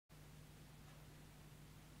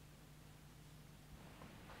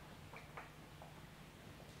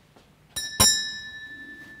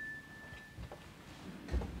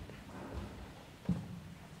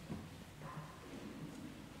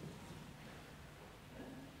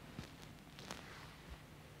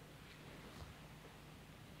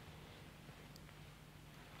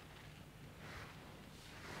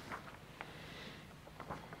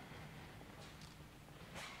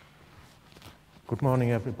Good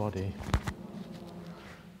morning, everybody.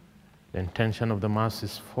 The intention of the Mass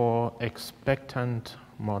is for expectant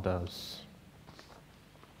mothers.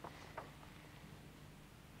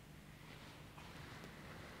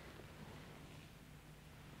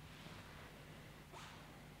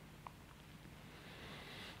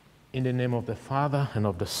 In the name of the Father, and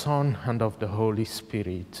of the Son, and of the Holy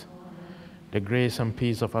Spirit, the grace and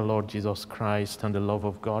peace of our Lord Jesus Christ, and the love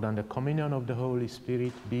of God, and the communion of the Holy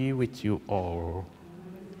Spirit be with you all.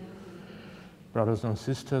 Brothers and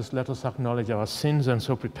sisters, let us acknowledge our sins and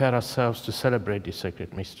so prepare ourselves to celebrate the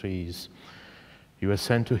sacred mysteries. You were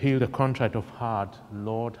sent to heal the contrite of heart.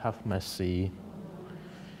 Lord, have mercy.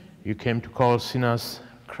 You came to call sinners.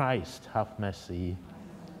 Christ, have mercy.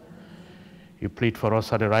 You plead for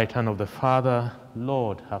us at the right hand of the Father.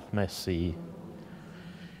 Lord, have mercy.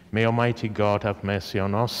 May Almighty God have mercy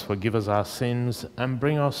on us, forgive us our sins, and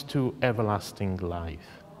bring us to everlasting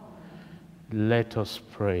life. Let us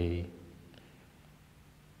pray.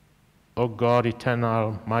 O God,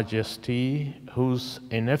 eternal majesty, whose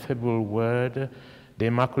ineffable word the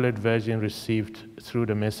Immaculate Virgin received through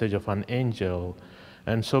the message of an angel,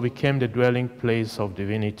 and so became the dwelling place of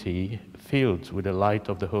divinity, filled with the light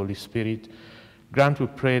of the Holy Spirit, grant, we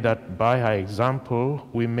pray, that by her example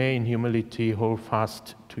we may in humility hold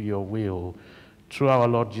fast to your will. Through our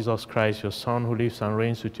Lord Jesus Christ, your Son, who lives and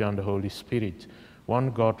reigns with you and the Holy Spirit,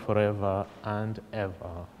 one God forever and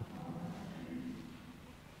ever.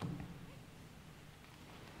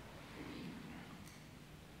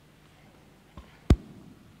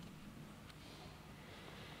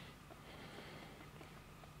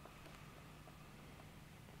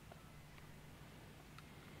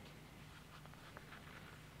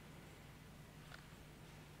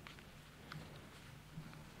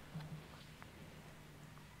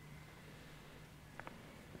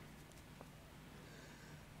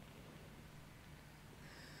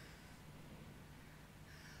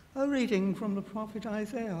 A reading from the prophet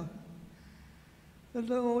Isaiah. The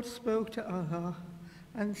Lord spoke to Ahah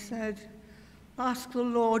and said, "Ask the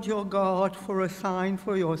Lord your God for a sign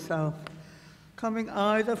for yourself, coming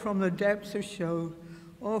either from the depths of Sheol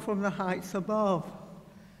or from the heights above."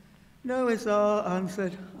 No, Isaiah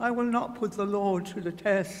answered, "I will not put the Lord to the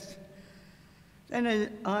test."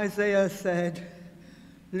 Then Isaiah said,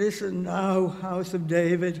 "Listen now, house of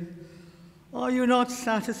David. Are you not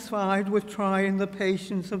satisfied with trying the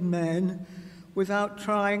patience of men without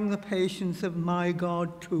trying the patience of my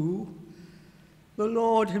God too? The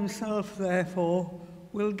Lord himself, therefore,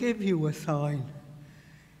 will give you a sign.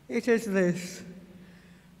 It is this: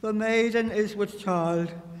 the maiden is with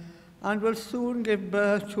child and will soon give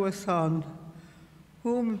birth to a son,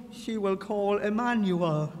 whom she will call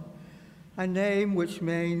Emmanuel, a name which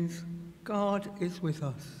means God is with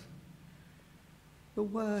us." The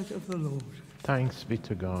word of the Lord. Thanks be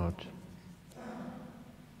to God.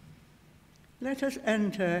 Let us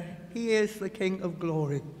enter, he is the King of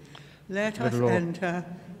glory. Let us Lord. enter,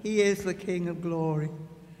 he is the King of glory.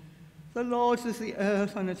 The Lord's is the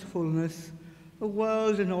earth and its fullness, the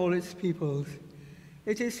world and all its peoples.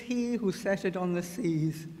 It is he who set it on the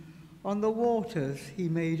seas, on the waters he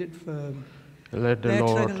made it firm. Let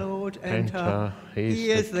the Lord enter,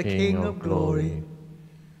 he is the King of glory.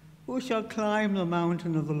 Who shall climb the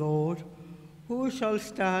mountain of the Lord? Who shall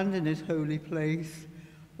stand in his holy place?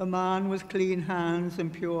 The man with clean hands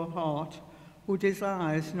and pure heart, who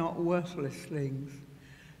desires not worthless things.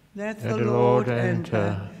 Let the Lord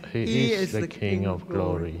enter. He is the King of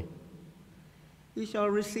glory. He shall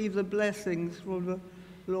receive the blessings from the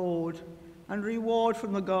Lord and reward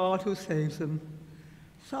from the God who saves him.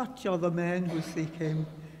 Such are the men who seek him,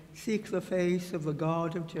 seek the face of the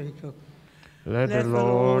God of Jacob. Let the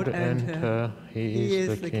Lord enter. He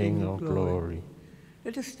is the King of glory.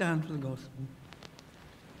 Let us stand for the gospel.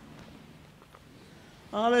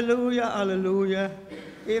 Alleluia, alleluia.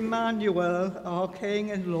 Emmanuel, our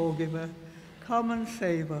King and lawgiver, come and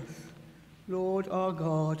save us. Lord our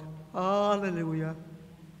God, alleluia.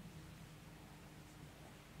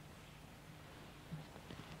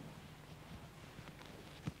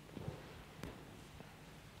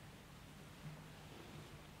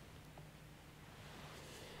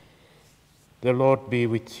 The Lord be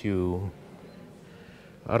with you.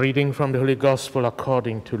 A reading from the Holy Gospel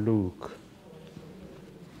according to Luke.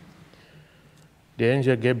 The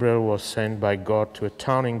angel Gabriel was sent by God to a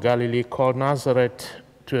town in Galilee called Nazareth,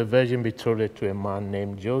 to a virgin betrothed to a man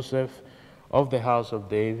named Joseph of the house of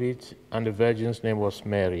David, and the virgin's name was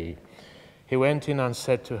Mary. He went in and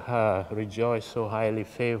said to her, "Rejoice, so highly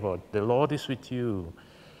favored, the Lord is with you."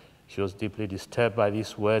 She was deeply disturbed by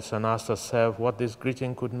these words and asked herself what this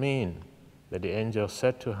greeting could mean. But the angel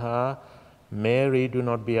said to her, Mary, do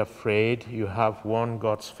not be afraid. You have won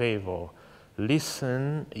God's favor.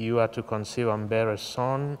 Listen, you are to conceive and bear a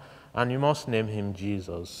son, and you must name him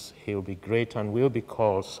Jesus. He will be great and will be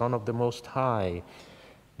called Son of the Most High.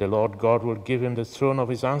 The Lord God will give him the throne of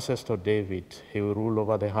his ancestor David. He will rule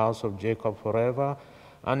over the house of Jacob forever,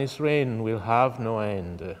 and his reign will have no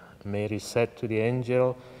end. Mary said to the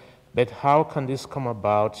angel, "But how can this come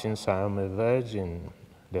about, since I am a virgin?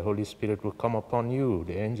 The Holy Spirit will come upon you."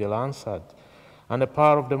 The angel answered, "And the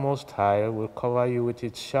power of the Most High will cover you with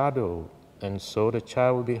its shadow. And so the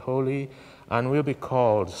child will be holy and will be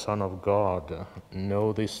called Son of God.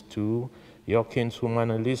 Know this too, your kinswoman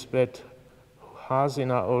Elizabeth, who has in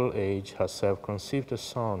her old age herself conceived a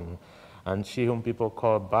son, and she whom people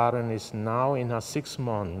call barren is now in her 6th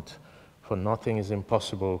month, for nothing is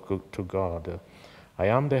impossible to God. I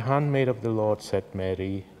am the handmaid of the Lord," said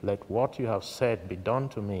Mary. "Let what you have said be done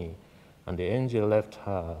to me." And the angel left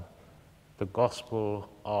her. The Gospel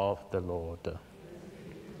of the Lord.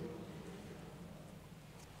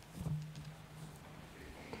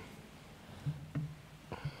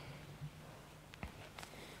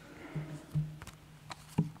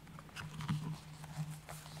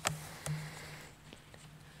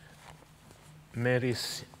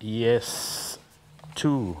 Mary's yes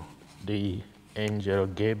to the angel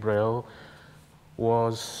Gabriel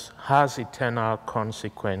has eternal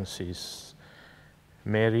consequences.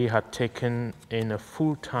 Mary had taken in a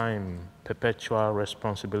full-time perpetual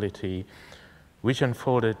responsibility which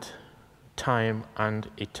unfolded time and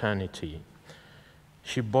eternity.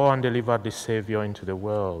 She bore and delivered the Savior into the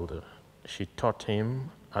world. She taught him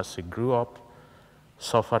as he grew up,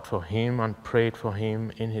 suffered for him, and prayed for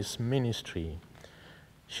him in his ministry.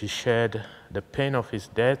 She shared the pain of his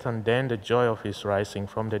death and then the joy of his rising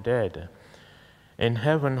from the dead. In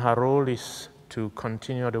heaven, her role is to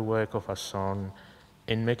continue the work of her Son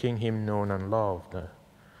in making him known and loved.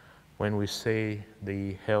 When we say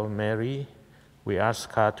the Hail Mary, we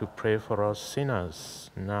ask her to pray for us sinners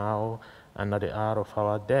now and at the hour of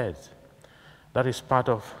our death. That is part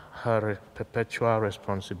of her perpetual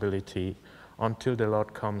responsibility until the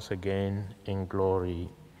Lord comes again in glory.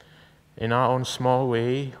 In our own small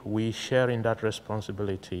way, we share in that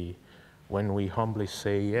responsibility when we humbly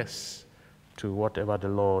say yes to whatever the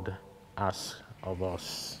Lord asks of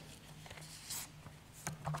us.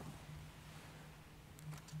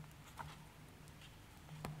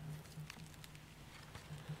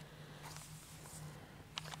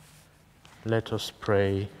 Let us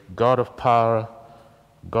pray. God of power,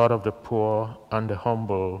 God of the poor and the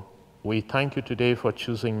humble, we thank you today for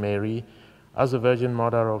choosing Mary as the Virgin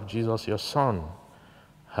Mother of Jesus, your Son.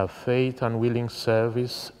 Her faith and willing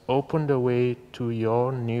service opened the way to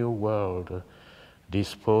your new world.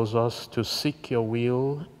 Dispose us to seek your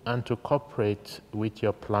will and to cooperate with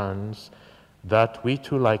your plans, that we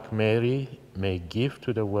too, like Mary, may give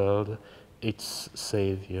to the world its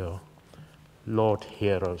Savior. Lord,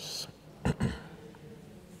 hear us.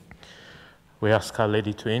 We ask Our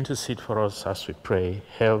Lady to intercede for us as we pray.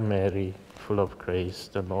 Hail Mary, full of grace,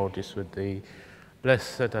 the Lord is with thee.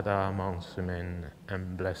 Blessed art thou amongst women,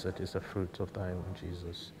 and blessed is the fruit of thy womb,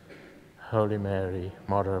 Jesus. Holy Mary,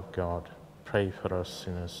 Mother of God, pray for us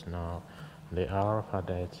sinners now, and the hour of our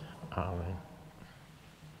death. Amen.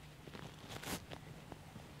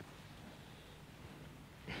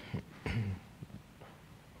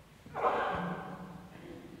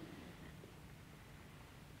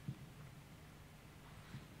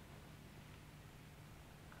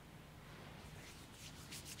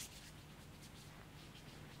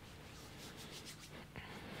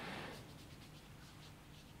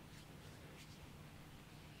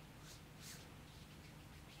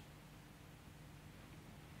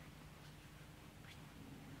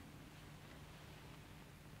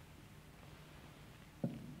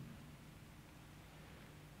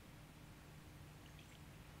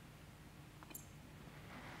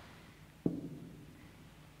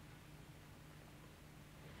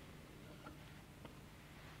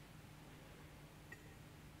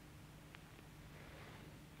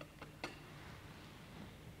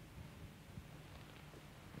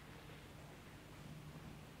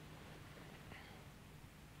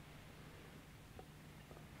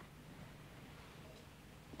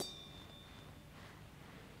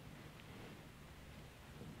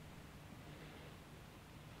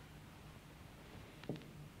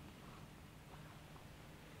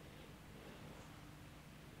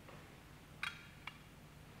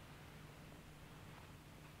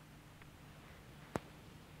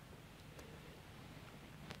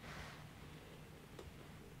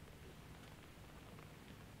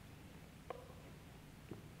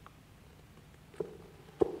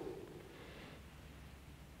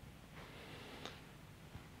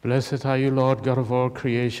 Blessed are you, Lord, God of all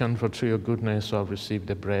creation, for through your goodness we have received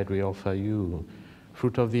the bread we offer you.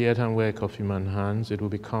 Fruit of the earth and work of human hands, it will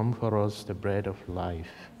become for us the bread of life.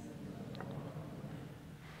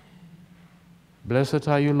 Blessed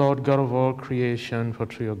are you, Lord, God of all creation, for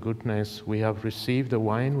through your goodness we have received the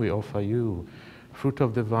wine we offer you. Fruit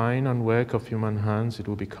of the vine and work of human hands, it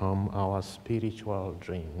will become our spiritual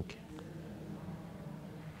drink.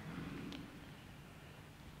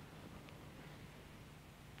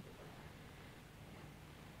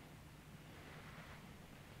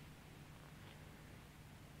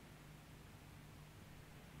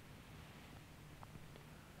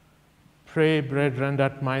 Pray, brethren,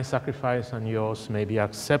 that my sacrifice and yours may be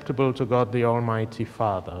acceptable to God the Almighty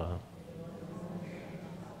Father.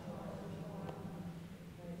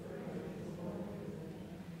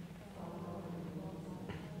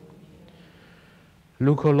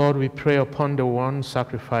 Look, O Lord, we pray upon the one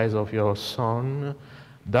sacrifice of your Son,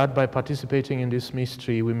 that by participating in this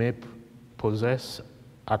mystery we may possess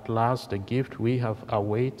at last the gift we have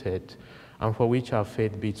awaited and for which our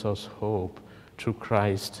faith bids us hope, through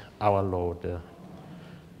Christ our Lord.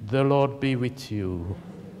 The Lord be with you.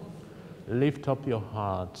 Lift up your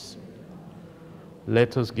hearts.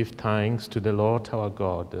 Let us give thanks to the Lord our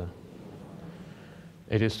God.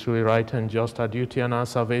 It is truly right and just, our duty and our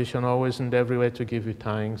salvation, always and everywhere to give you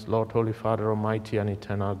thanks, Lord, Holy Father, Almighty and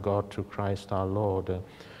eternal God, through Christ our Lord.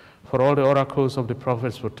 For all the oracles of the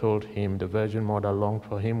prophets were told him, the Virgin Mother longed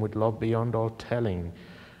for him with love beyond all telling.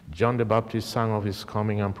 John the Baptist sang of his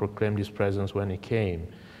coming and proclaimed his presence when he came.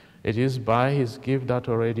 It is by his gift that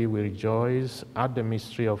already we rejoice at the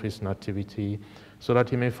mystery of his nativity, so that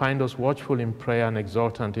he may find us watchful in prayer and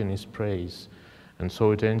exultant in his praise. And so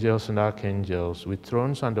with angels and archangels, with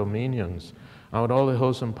thrones and dominions, and with all the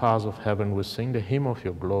hosts and powers of heaven, we sing the hymn of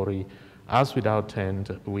your glory, as without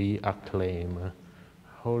end we acclaim.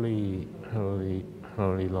 Holy, holy,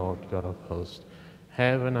 holy Lord God of hosts,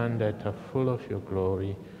 heaven and earth are full of your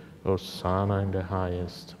glory. Hosanna in the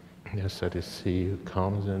highest. Blessed is he who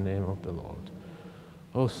comes in the name of the Lord.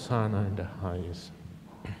 Hosanna in the highest.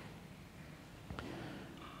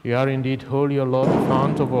 You are indeed holy, O Lord, the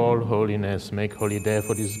fount of all holiness. Make holy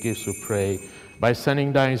therefore these gifts, we pray, by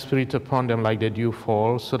sending thy Spirit upon them like the dew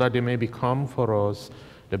falls, so that they may become for us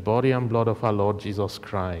the body and blood of our Lord Jesus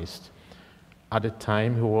Christ. At the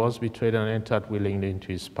time he was betrayed and entered willingly into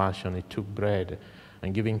his passion, he took bread,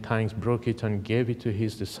 and giving thanks, broke it and gave it to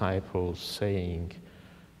his disciples, saying,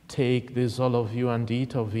 Take this, all of you, and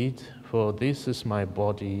eat of it, for this is my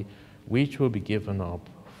body, which will be given up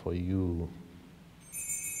for you.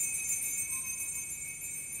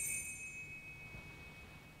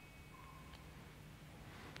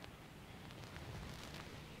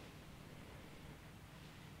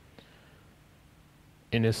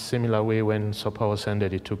 In a similar way, when supper was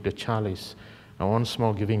ended, he took the chalice, and once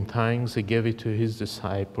more giving thanks, he gave it to his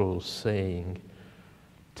disciples, saying,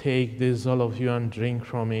 Take this, all of you, and drink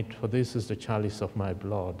from it, for this is the chalice of my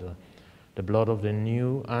blood, the blood of the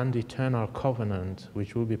new and eternal covenant,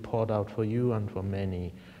 which will be poured out for you and for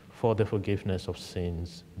many, for the forgiveness of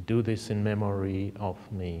sins. Do this in memory of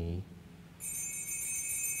me.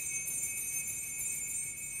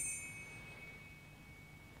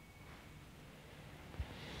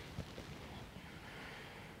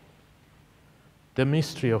 The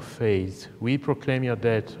mystery of faith. We proclaim your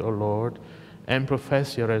death, O Lord, and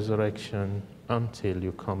profess your resurrection until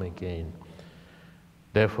you come again.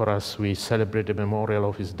 Therefore, as we celebrate the memorial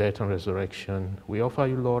of his death and resurrection, we offer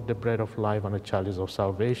you, Lord, the bread of life and the chalice of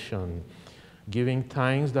salvation, giving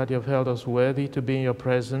thanks that you have held us worthy to be in your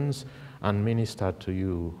presence and minister to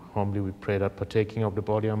you. Humbly we pray that, partaking of the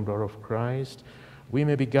body and blood of Christ, we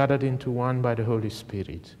may be gathered into one by the Holy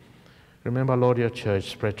Spirit. Remember, Lord, your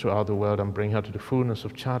church spread throughout the world and bring her to the fullness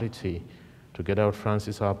of charity, together with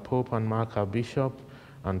Francis, our Pope, and Mark, our Bishop,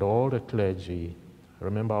 and all the clergy.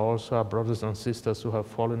 Remember also our brothers and sisters who have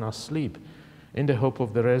fallen asleep in the hope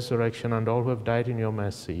of the resurrection, and all who have died in your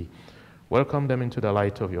mercy. Welcome them into the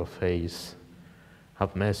light of your face.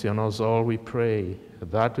 Have mercy on us all, we pray,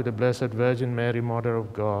 that with the Blessed Virgin Mary, Mother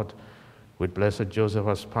of God, with blessed Joseph,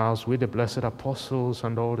 our spouse, with the blessed apostles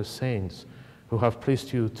and all the saints who have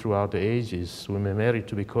pleased you throughout the ages, we may merit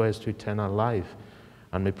to be co-heirs to eternal life,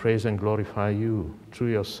 and may praise and glorify you through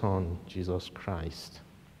your Son, Jesus Christ.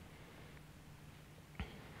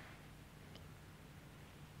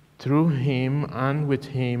 Through him, and with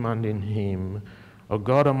him, and in him, O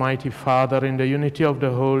God, Almighty Father, in the unity of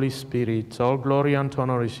the Holy Spirit, all glory and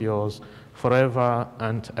honor is yours forever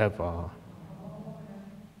and ever.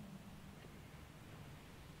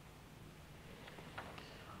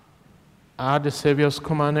 At the Savior's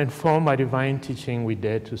command, informed by divine teaching, we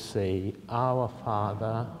dare to say, Our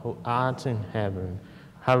Father, who art in heaven,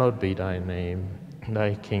 hallowed be thy name.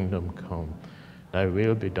 Thy kingdom come. Thy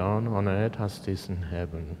will be done on earth as it is in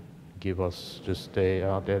heaven. Give us this day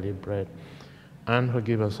our daily bread, and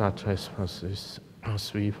forgive us our trespasses,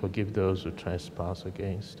 as we forgive those who trespass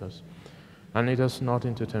against us. And lead us not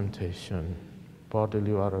into temptation, but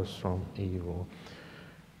deliver us from evil.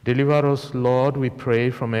 Deliver us, Lord, we pray,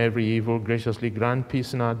 from every evil. Graciously grant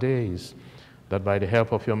peace in our days, that by the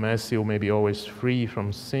help of your mercy we may be always free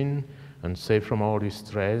from sin and safe from all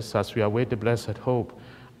distress, as we await the blessed hope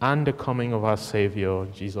and the coming of our Savior,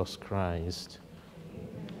 Jesus Christ.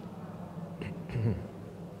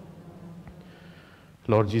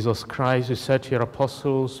 Lord Jesus Christ, you said to your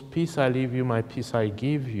apostles, Peace I leave you, my peace I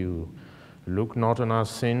give you. Look not on our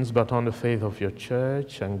sins, but on the faith of your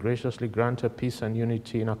church, and graciously grant her peace and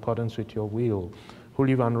unity in accordance with your will, who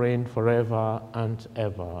live and reign forever and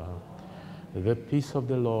ever. The peace of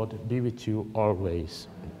the Lord be with you always.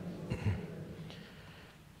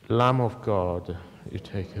 Lamb of God, you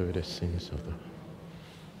take away the sins of the world.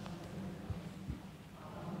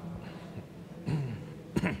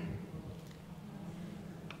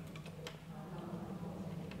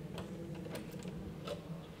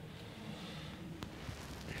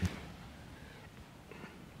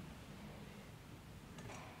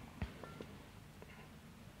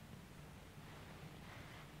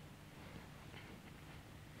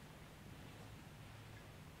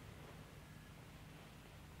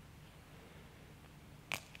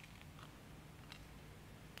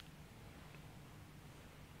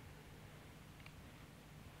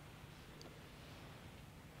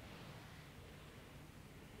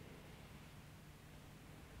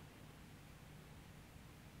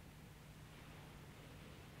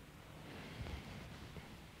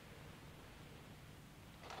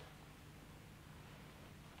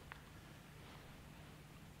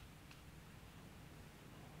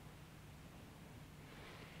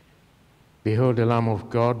 Behold the Lamb of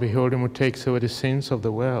God, behold him who takes away the sins of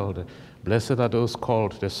the world. Blessed are those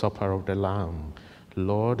called to the supper of the Lamb.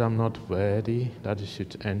 Lord, I'm not worthy that you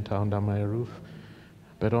should enter under my roof,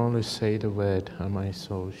 but only say the word, and my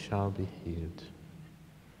soul shall be healed.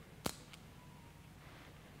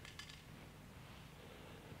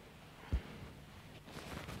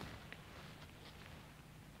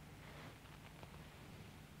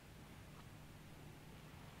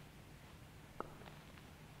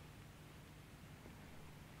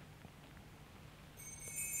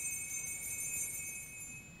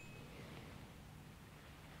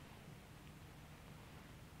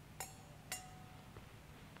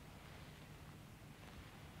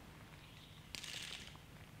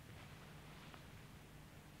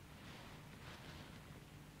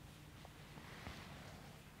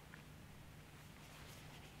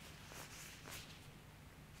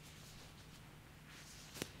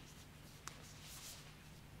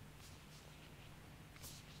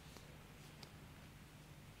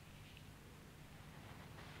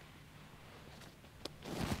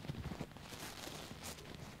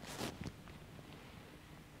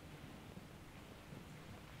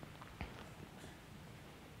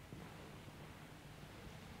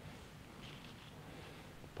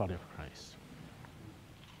 Body of Christ.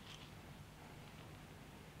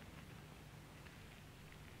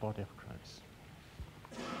 Body of Christ.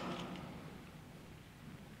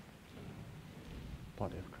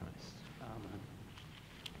 Body of Christ. Amen.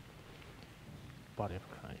 Body of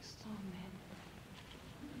Christ. Amen.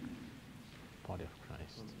 Body of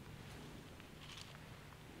Christ.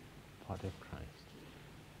 Body of Christ.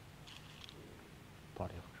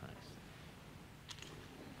 Body of Christ.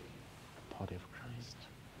 Body of Christ.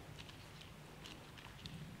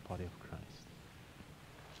 Body of Christ.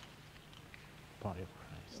 Body of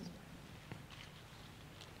Christ.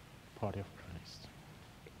 Body of Christ.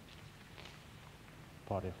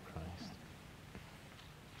 Body of Christ.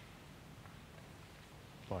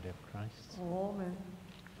 Body of Christ. Amen.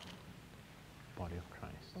 Body of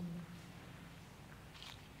Christ.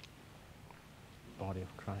 Body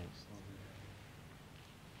of Christ.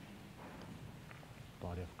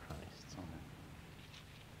 Body of Christ.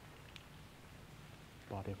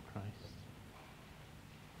 Body of Christ.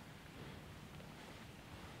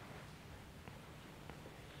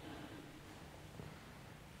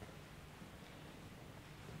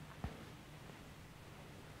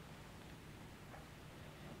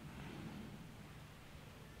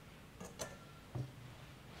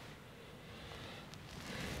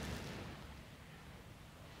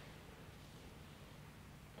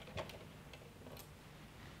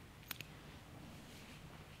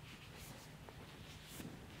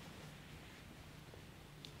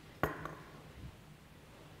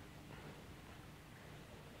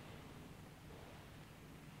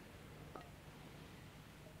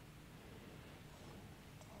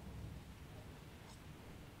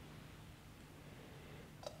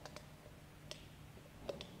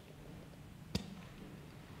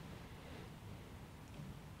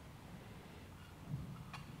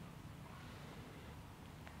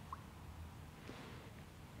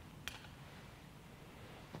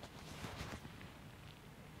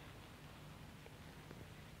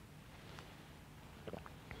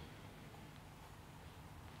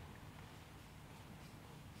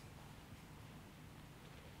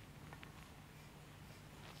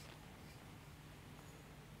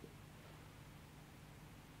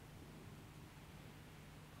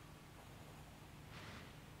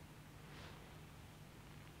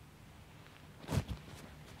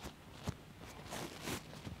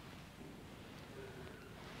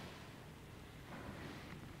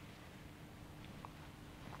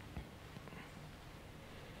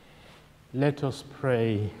 Let us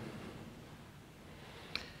pray.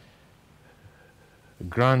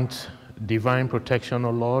 Grant divine protection,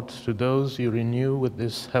 O Lord, to those you renew with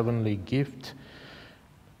this heavenly gift,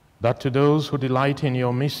 that to those who delight in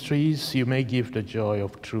your mysteries you may give the joy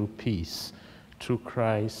of true peace, through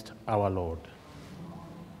Christ our Lord.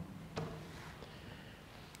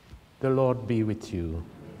 The Lord be with you.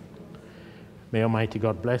 May Almighty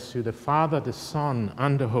God bless you, the Father, the Son,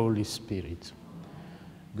 and the Holy Spirit.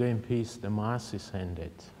 Go in peace, the Mass is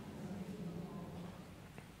ended.